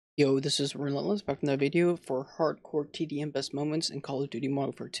Yo, this is Relentless back in the video for hardcore TDM best moments in Call of Duty Modern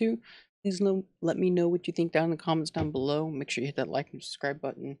Warfare 2. Please let me know what you think down in the comments down below. Make sure you hit that like and subscribe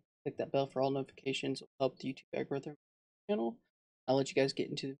button. Click that bell for all notifications. It'll help the YouTube algorithm channel. I'll let you guys get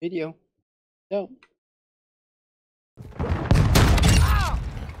into the video. So.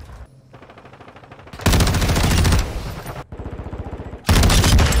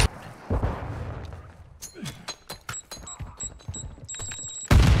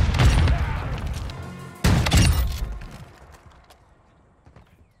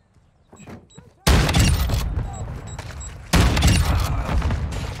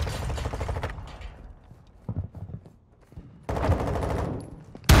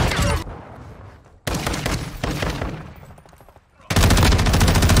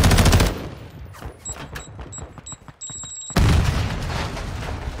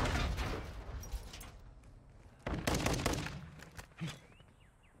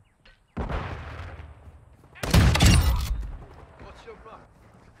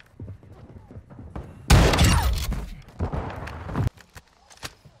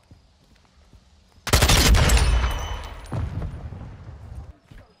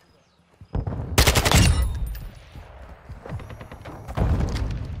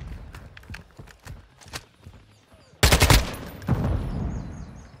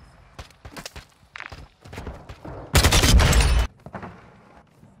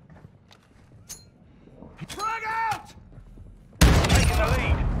 Frag out! Taking the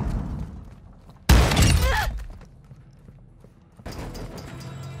lead.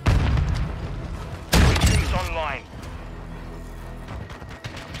 He's online.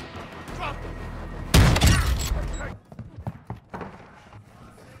 Drop.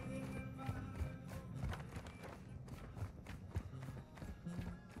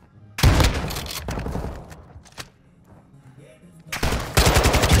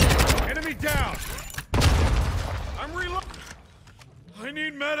 Enemy down. I'm reloading. I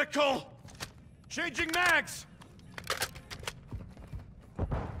need medical. Changing mags.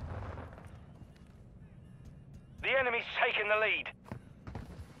 The enemy's taking the lead.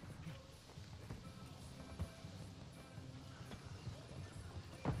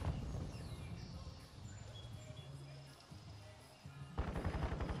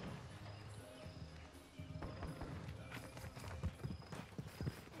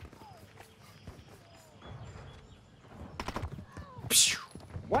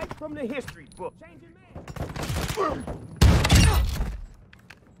 Right from the history book. Changing man.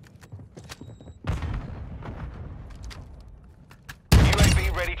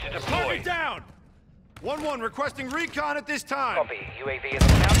 UAV ready to deploy. Target down! 1-1 requesting recon at this time. Copy. UAV is on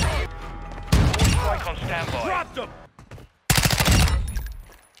counter. All strike on standby. Dropped them!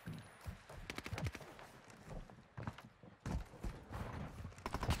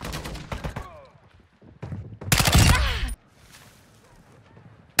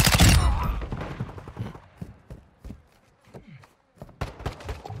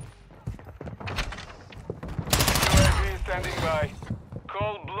 Standing by.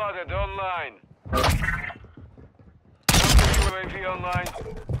 Cold-blooded online. UAV online.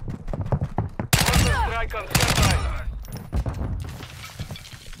 Hostile strike on standby.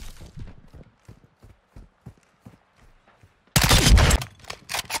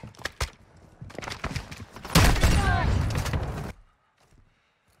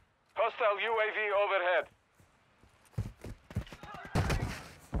 Hostile UAV overhead.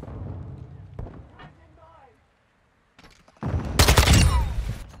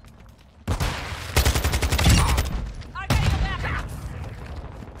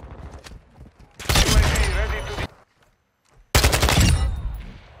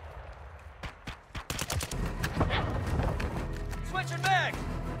 Switching back!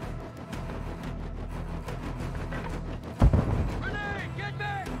 Grenade! Get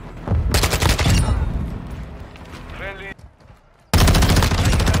back!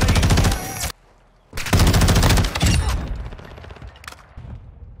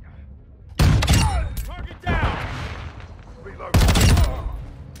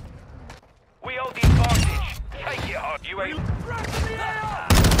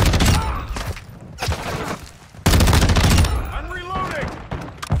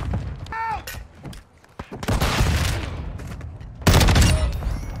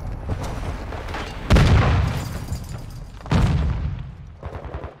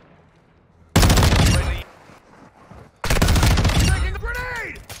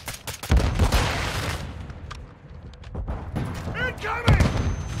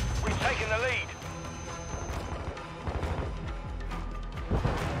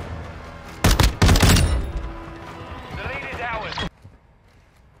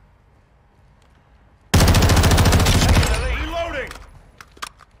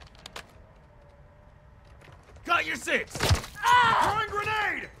 your six! Throwing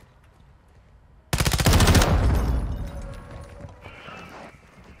grenade!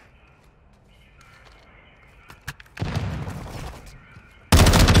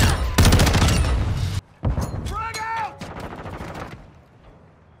 Frag out!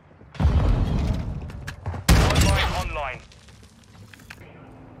 Online.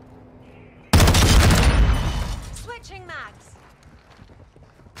 Switching mags.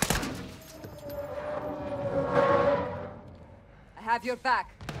 I have your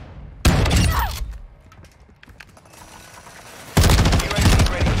back. UAV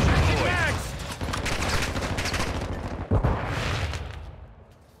ready to deploy. Max!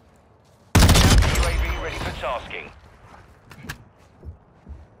 UAV ready for tasking.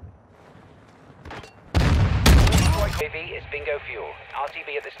 UAV is bingo fuel.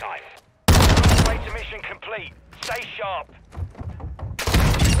 RTB at this time. Way to mission complete. Stay sharp.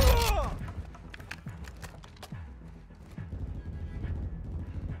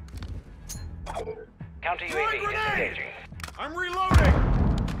 Counter Throwing UAV grenade! disengaging. I'm reloading!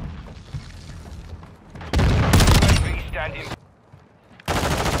 UAV standing.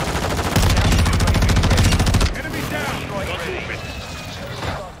 Enemy down! Strike ready.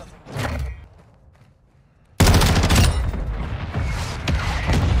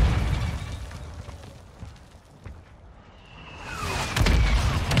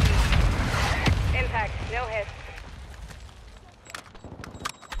 Impact. No hits.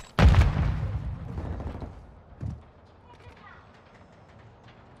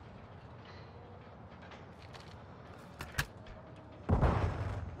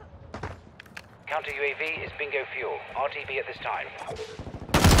 Counter UAV is bingo fuel. RTB at this time.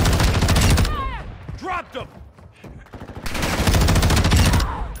 Dropped him!